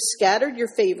 You have scattered your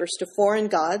favors to foreign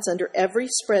gods under every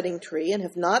spreading tree and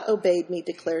have not obeyed me,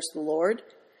 declares the Lord.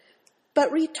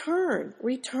 But return,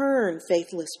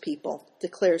 faithless people,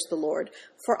 declares the Lord,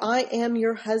 for I am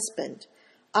your husband.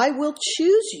 I will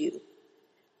choose you,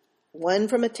 one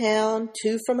from a town,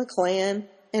 two from a clan,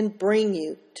 and bring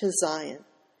you to Zion.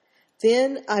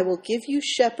 Then I will give you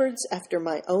shepherds after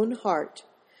my own heart,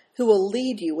 who will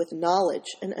lead you with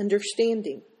knowledge and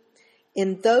understanding.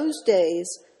 In those days,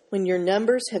 when your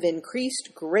numbers have increased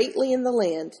greatly in the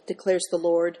land, declares the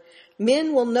Lord,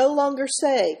 men will no longer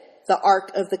say, the ark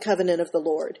of the covenant of the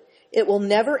Lord. It will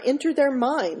never enter their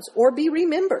minds or be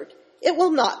remembered. It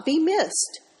will not be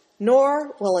missed,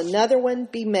 nor will another one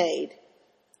be made.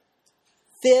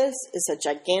 This is a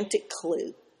gigantic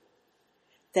clue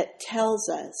that tells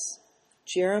us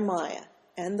Jeremiah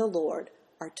and the Lord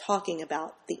are talking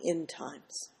about the end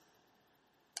times.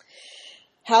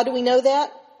 How do we know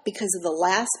that? Because of the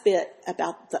last bit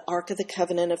about the Ark of the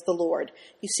Covenant of the Lord.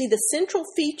 You see, the central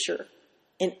feature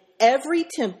in every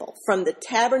temple, from the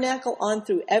tabernacle on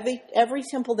through every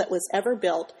temple that was ever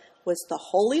built, was the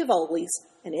Holy of Holies,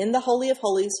 and in the Holy of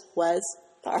Holies was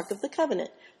the Ark of the Covenant.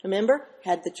 Remember,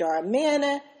 had the jar of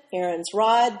manna, Aaron's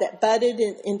rod that budded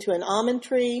into an almond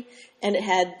tree, and it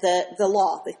had the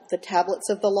law, the tablets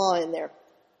of the law in there.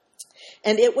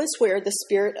 And it was where the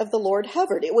Spirit of the Lord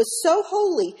hovered. It was so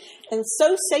holy and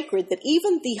so sacred that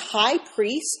even the high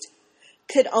priest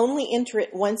could only enter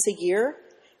it once a year.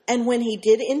 And when he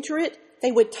did enter it,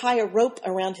 they would tie a rope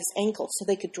around his ankle so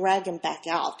they could drag him back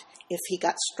out if he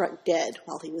got struck dead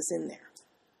while he was in there.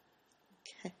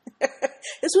 Okay.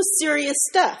 This was serious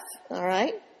stuff, all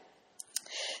right?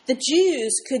 The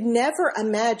Jews could never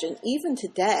imagine, even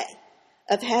today,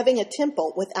 of having a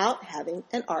temple without having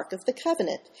an Ark of the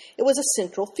Covenant. It was a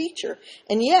central feature.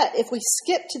 And yet, if we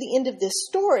skip to the end of this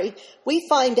story, we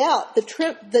find out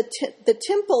the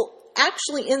temple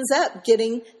actually ends up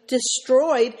getting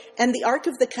destroyed, and the Ark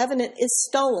of the Covenant is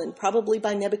stolen, probably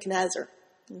by Nebuchadnezzar.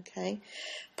 Okay?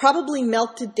 Probably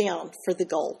melted down for the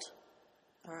gold,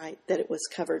 all right, that it was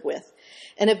covered with.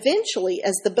 And eventually,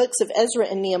 as the books of Ezra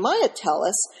and Nehemiah tell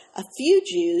us, a few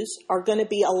Jews are going to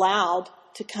be allowed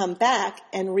to come back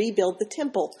and rebuild the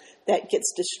temple that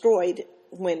gets destroyed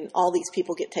when all these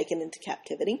people get taken into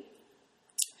captivity.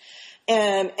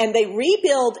 And they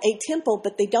rebuild a temple,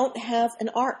 but they don't have an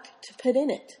ark to put in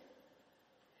it.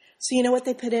 So you know what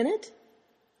they put in it?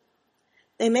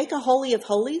 They make a Holy of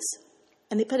Holies,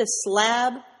 and they put a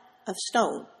slab of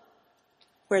stone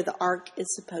where the ark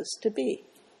is supposed to be.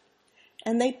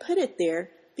 And they put it there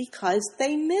because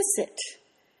they miss it.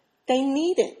 They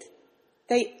need it.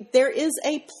 There is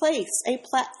a place, a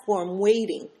platform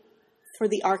waiting for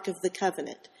the Ark of the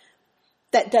Covenant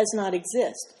that does not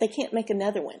exist. They can't make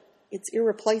another one. It's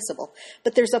irreplaceable.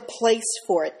 But there's a place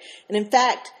for it. And in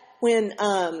fact, when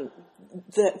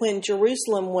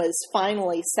Jerusalem was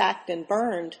finally sacked and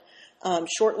burned,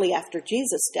 shortly after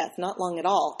Jesus' death, not long at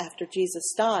all after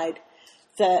Jesus died,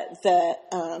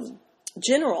 the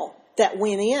general that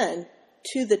went in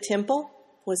to the temple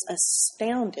was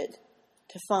astounded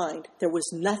to find there was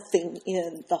nothing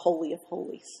in the Holy of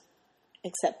Holies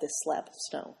except this slab of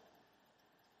stone.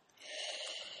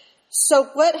 So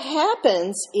what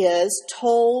happens is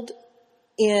told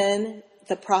in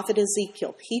the prophet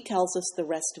Ezekiel. He tells us the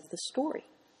rest of the story.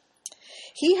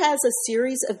 He has a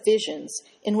series of visions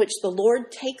in which the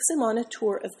Lord takes him on a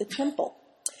tour of the temple.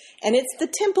 And it's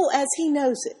the temple as he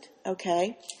knows it,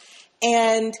 okay?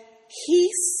 And he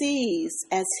sees,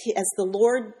 as the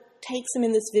Lord takes him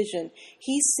in this vision,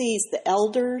 he sees the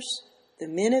elders, the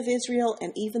men of Israel,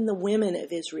 and even the women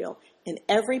of Israel in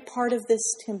every part of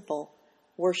this temple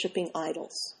worshiping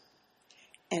idols.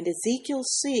 And Ezekiel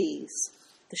sees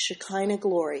the Shekinah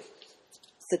glory,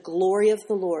 the glory of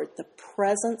the Lord, the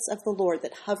presence of the Lord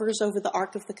that hovers over the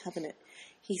Ark of the Covenant.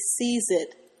 He sees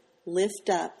it lift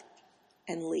up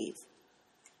and leave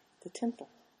the temple.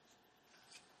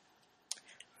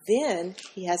 Then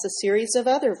he has a series of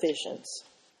other visions.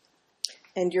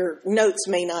 And your notes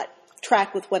may not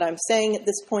track with what I'm saying at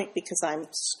this point because I'm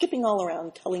skipping all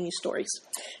around telling you stories.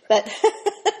 But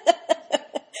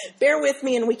bear with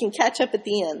me and we can catch up at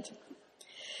the end.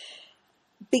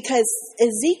 Because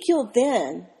Ezekiel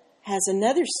then has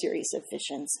another series of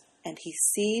visions and he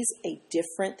sees a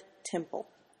different temple.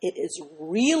 It is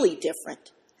really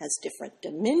different. It has different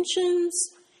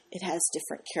dimensions. It has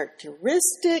different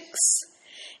characteristics.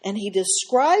 And he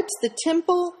describes the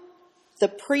temple, the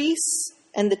priests,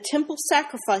 and the temple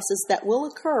sacrifices that will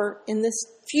occur in this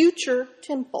future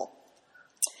temple.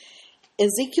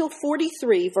 Ezekiel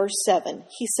 43, verse 7,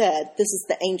 he said, this is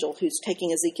the angel who's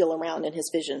taking Ezekiel around in his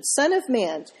vision. Son of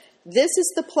man, this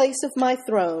is the place of my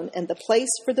throne and the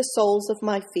place for the soles of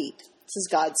my feet. This is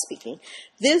God speaking.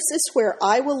 This is where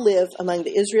I will live among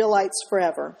the Israelites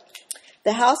forever.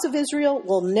 The house of Israel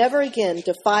will never again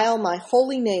defile my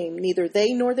holy name, neither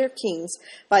they nor their kings,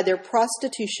 by their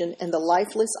prostitution and the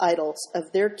lifeless idols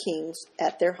of their kings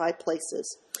at their high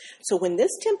places. So when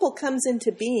this temple comes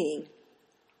into being,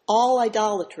 all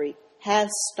idolatry has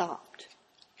stopped,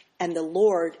 and the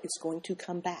Lord is going to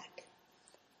come back.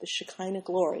 The Shekinah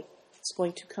glory is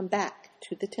going to come back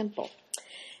to the temple.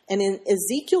 And in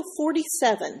Ezekiel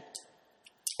 47,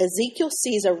 Ezekiel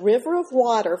sees a river of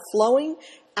water flowing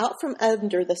out from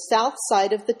under the south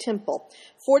side of the temple.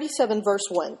 47 verse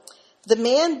 1. The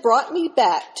man brought me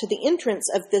back to the entrance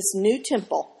of this new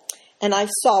temple, and I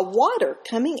saw water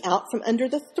coming out from under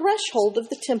the threshold of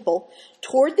the temple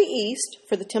toward the east,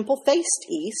 for the temple faced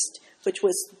east, which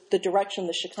was the direction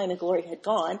the Shekinah glory had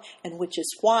gone, and which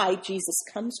is why Jesus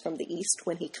comes from the east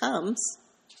when he comes.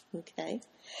 Okay.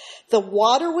 The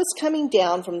water was coming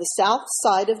down from the south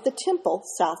side of the temple,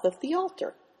 south of the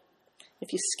altar.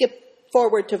 If you skip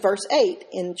forward to verse 8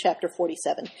 in chapter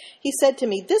 47. He said to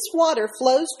me, this water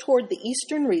flows toward the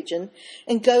eastern region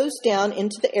and goes down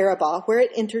into the Arabah where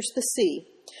it enters the sea.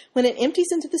 When it empties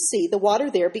into the sea, the water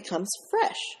there becomes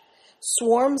fresh.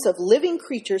 Swarms of living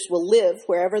creatures will live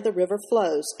wherever the river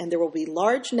flows, and there will be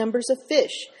large numbers of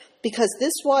fish because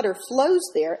this water flows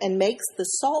there and makes the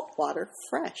salt water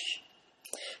fresh.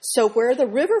 So where the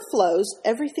river flows,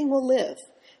 everything will live.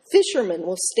 Fishermen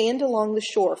will stand along the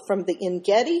shore from the En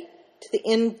Gedi to the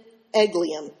En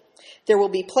Eglaim. There will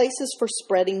be places for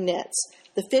spreading nets.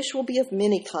 The fish will be of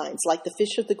many kinds, like the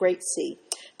fish of the great sea.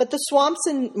 But the swamps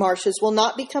and marshes will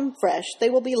not become fresh. They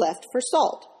will be left for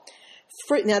salt.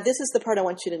 Fruit, now this is the part I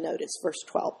want you to notice, verse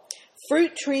 12.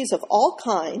 Fruit trees of all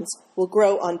kinds will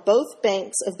grow on both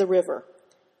banks of the river.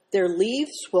 Their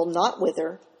leaves will not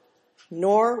wither,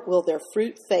 nor will their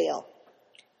fruit fail.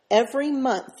 Every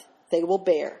month they will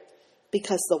bear,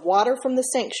 because the water from the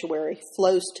sanctuary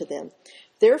flows to them.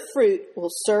 Their fruit will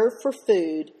serve for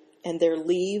food, and their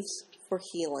leaves for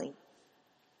healing.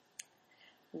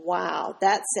 Wow,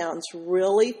 that sounds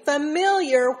really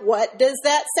familiar. What does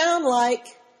that sound like?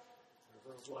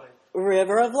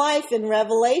 River of life in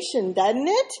Revelation, doesn't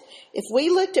it? If we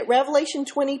looked at Revelation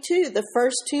 22, the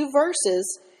first two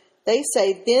verses, they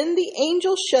say, Then the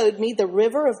angel showed me the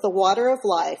river of the water of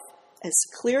life, as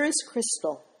clear as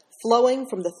crystal, flowing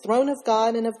from the throne of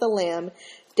God and of the Lamb,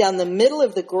 down the middle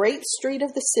of the great street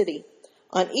of the city.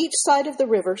 On each side of the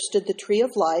river stood the tree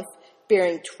of life,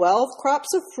 bearing 12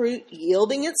 crops of fruit,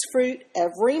 yielding its fruit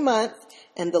every month,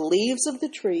 and the leaves of the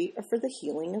tree are for the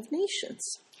healing of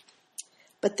nations.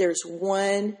 But there's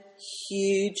one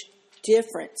huge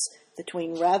difference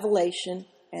between Revelation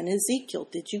and Ezekiel.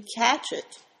 Did you catch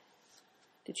it?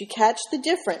 Did you catch the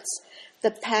difference?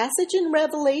 The passage in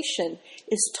Revelation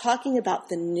is talking about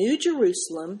the new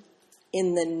Jerusalem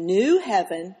in the new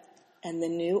heaven and the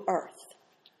new earth.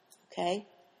 Okay?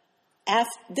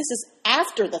 This is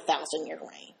after the 1,000-year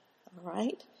reign. All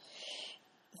right?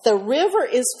 The river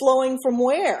is flowing from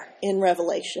where in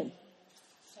Revelation?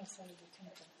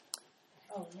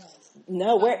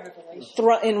 No, where?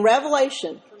 In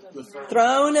Revelation.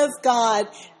 Throne of God,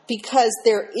 because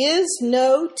there is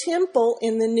no temple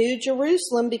in the New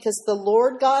Jerusalem, because the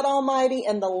Lord God Almighty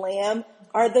and the Lamb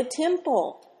are the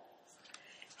temple.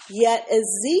 Yet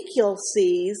Ezekiel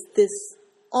sees this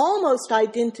almost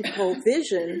identical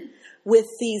vision with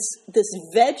this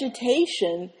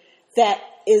vegetation that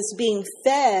is being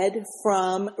fed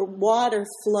from water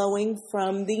flowing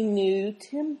from the new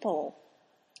temple.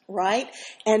 Right?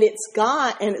 And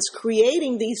it's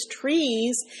creating these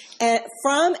trees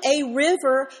from a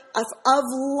river of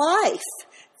life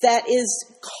that is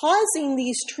causing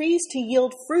these trees to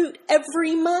yield fruit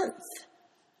every month.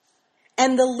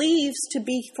 And the leaves to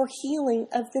be for healing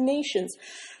of the nations.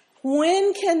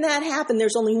 When can that happen?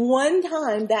 There's only one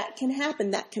time that can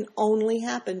happen. That can only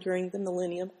happen during the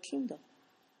millennium kingdom.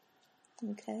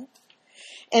 Okay?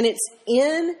 And it's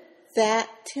in that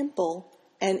temple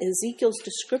and Ezekiel's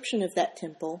description of that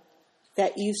temple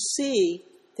that you see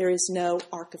there is no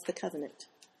Ark of the Covenant.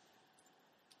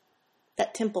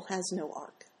 That temple has no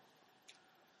ark.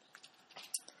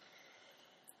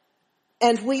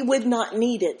 And we would not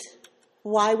need it.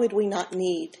 Why would we not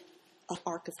need an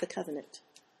Ark of the Covenant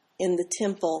in the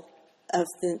temple of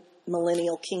the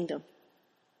millennial kingdom?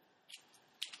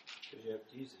 Because you have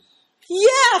Jesus.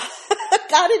 Yeah!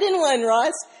 Got it in one,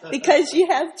 Ross. Because you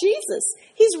have Jesus.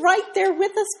 He's right there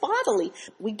with us bodily.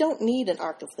 We don't need an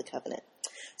Ark of the Covenant.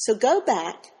 So go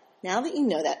back, now that you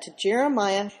know that, to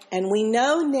Jeremiah. And we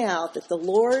know now that the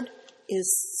Lord is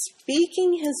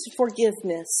speaking his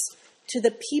forgiveness to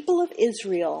the people of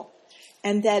Israel.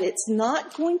 And that it's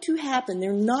not going to happen.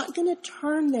 They're not going to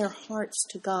turn their hearts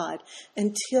to God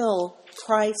until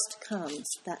Christ comes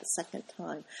that second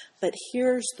time. But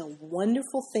here's the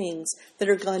wonderful things that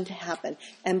are going to happen.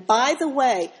 And by the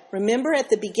way, remember at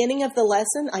the beginning of the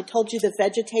lesson, I told you the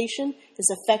vegetation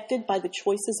is affected by the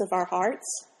choices of our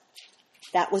hearts?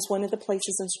 That was one of the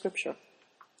places in Scripture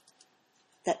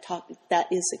that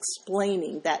is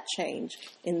explaining that change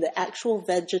in the actual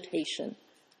vegetation,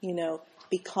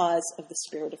 because of the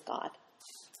Spirit of God.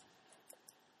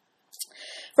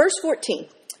 Verse 14,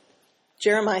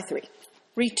 Jeremiah 3.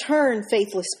 Return,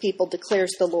 faithless people,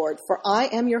 declares the Lord, for I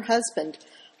am your husband.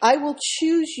 I will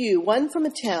choose you, one from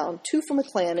a town, two from a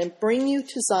clan, and bring you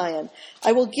to Zion.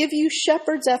 I will give you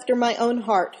shepherds after my own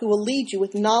heart, who will lead you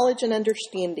with knowledge and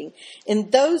understanding. In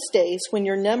those days, when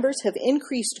your numbers have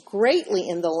increased greatly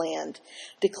in the land,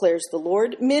 declares the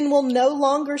Lord, men will no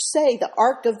longer say, the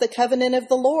ark of the covenant of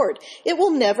the Lord. It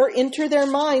will never enter their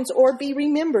minds or be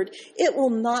remembered. It will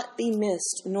not be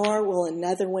missed, nor will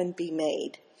another one be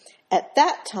made. At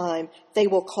that time, they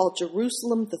will call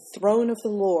Jerusalem the throne of the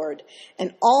Lord,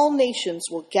 and all nations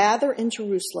will gather in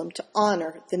Jerusalem to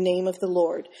honor the name of the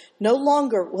Lord. No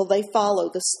longer will they follow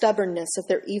the stubbornness of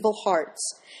their evil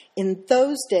hearts. In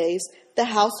those days, the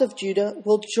house of Judah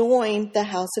will join the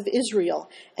house of Israel,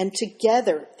 and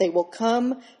together they will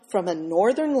come from a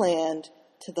northern land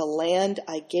to the land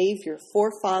I gave your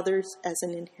forefathers as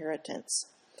an inheritance.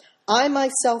 I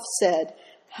myself said,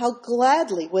 How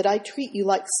gladly would I treat you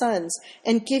like sons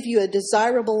and give you a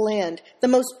desirable land, the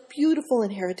most beautiful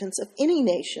inheritance of any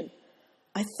nation.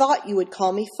 I thought you would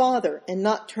call me father and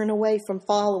not turn away from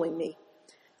following me.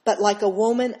 But like a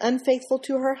woman unfaithful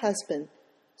to her husband,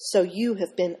 so you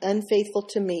have been unfaithful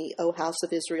to me, O house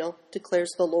of Israel,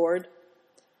 declares the Lord.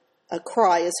 A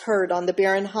cry is heard on the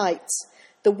barren heights,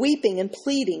 the weeping and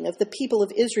pleading of the people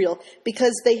of Israel,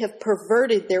 because they have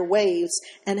perverted their ways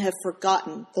and have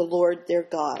forgotten the Lord their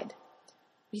God.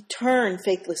 Return,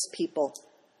 faithless people.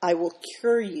 I will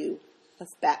cure you of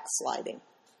backsliding.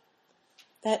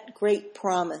 That great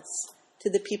promise to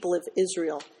the people of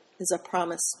Israel is a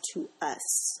promise to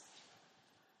us.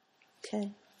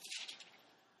 Okay?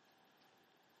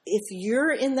 If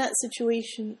you're in that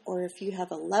situation, or if you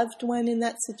have a loved one in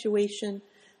that situation,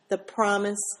 the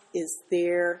promise is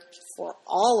there for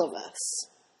all of us.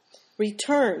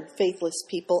 Return, faithless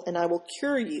people, and I will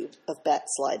cure you of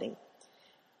backsliding.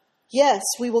 Yes,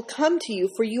 we will come to you,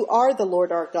 for you are the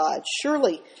Lord our God.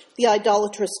 Surely the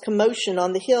idolatrous commotion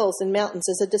on the hills and mountains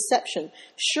is a deception.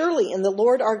 Surely in the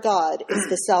Lord our God is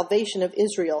the salvation of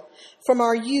Israel. From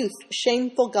our youth,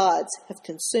 shameful gods have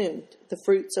consumed the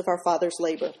fruits of our fathers'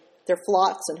 labor. Their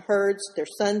flocks and herds, their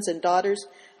sons and daughters,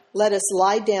 let us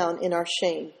lie down in our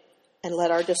shame, and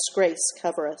let our disgrace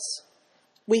cover us.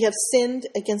 We have sinned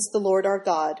against the Lord our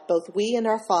God, both we and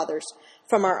our fathers,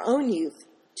 from our own youth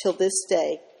till this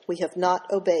day. We have not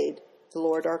obeyed the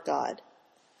Lord our God.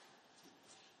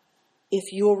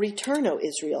 If you will return, O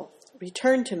Israel,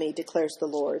 return to me, declares the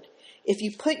Lord. If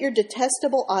you put your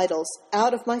detestable idols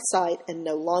out of my sight and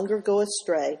no longer go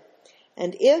astray,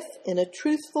 and if, in a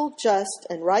truthful, just,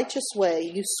 and righteous way,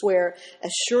 you swear,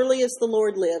 as surely as the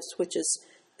Lord lives, which is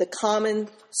the common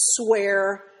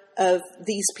swear of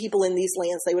these people in these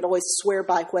lands, they would always swear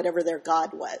by whatever their God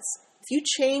was. If you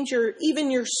change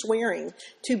even your swearing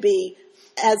to be,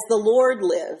 as the Lord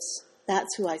lives,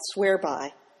 that's who I swear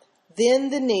by, then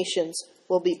the nations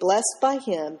will be blessed by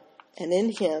him, and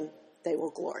in him they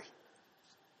will glory.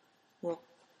 We'll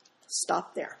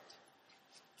stop there.